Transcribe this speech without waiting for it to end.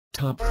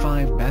Top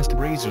 5 Best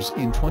Braisers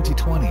in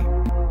 2020.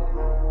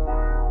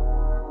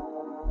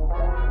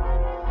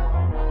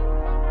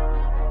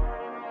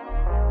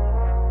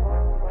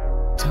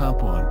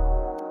 Top 1.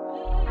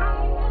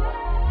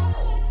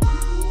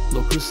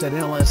 Creuset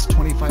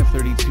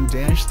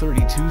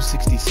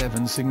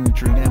LS2532-3267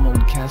 Signature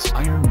Enameled Cast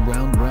Iron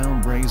Round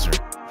Braiser,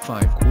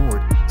 5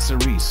 Quart,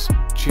 Cerise,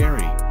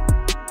 Cherry.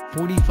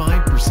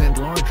 45%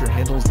 larger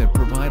handles that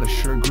provide a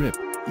sure grip,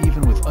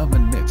 even with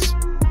oven mitts.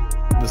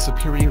 The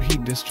superior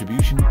heat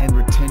distribution and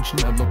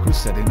retention of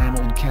Creuset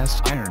Enameled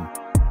Cast Iron.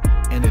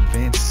 And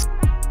advanced.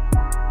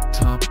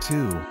 Top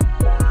 2.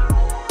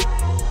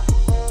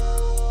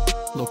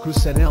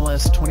 Creuset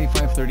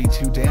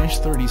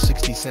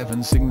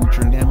LS2532-3067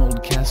 Signature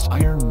Enameled Cast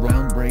Iron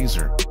Round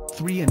Braiser,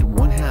 3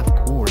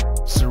 1/2 Quart,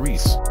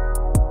 Cerise.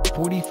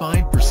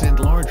 45%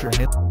 larger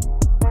head.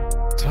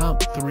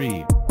 Top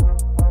 3.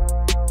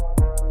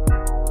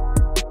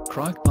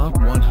 Crock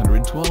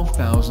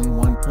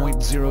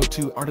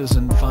 112,001.02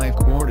 Artisan 5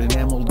 Quart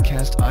Enameled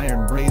Cast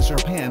Iron Braiser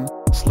Pan,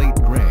 Slate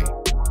Gray.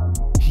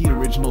 He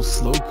original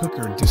slow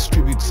cooker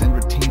distributes and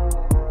retains.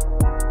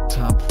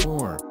 Top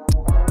 4.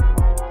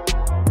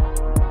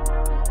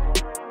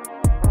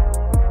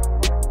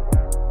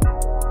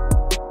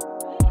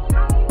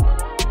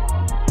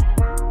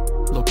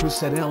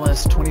 Creuset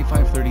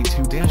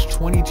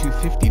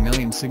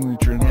LS2532-2259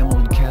 Signature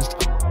Enameled Cast.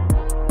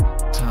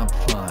 Top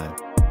 5.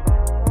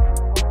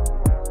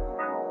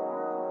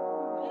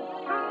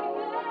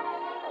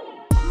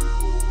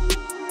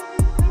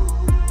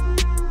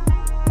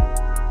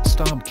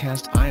 Staub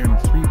Cast Iron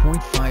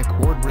 3.5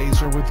 Quart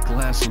Braiser with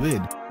glass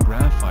lid,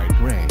 graphite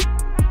gray.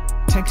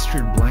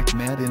 Textured black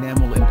matte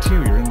enamel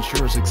interior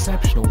ensures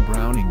exceptional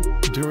browning.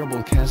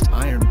 Durable cast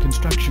iron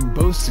construction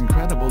boasts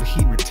incredible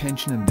heat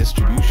retention and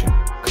distribution.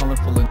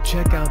 Colorful, and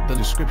check out the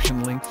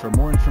description link for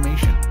more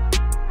information.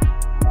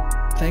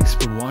 Thanks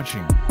for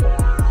watching.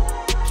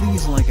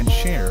 Please like and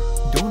share,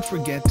 don't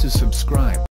forget to subscribe.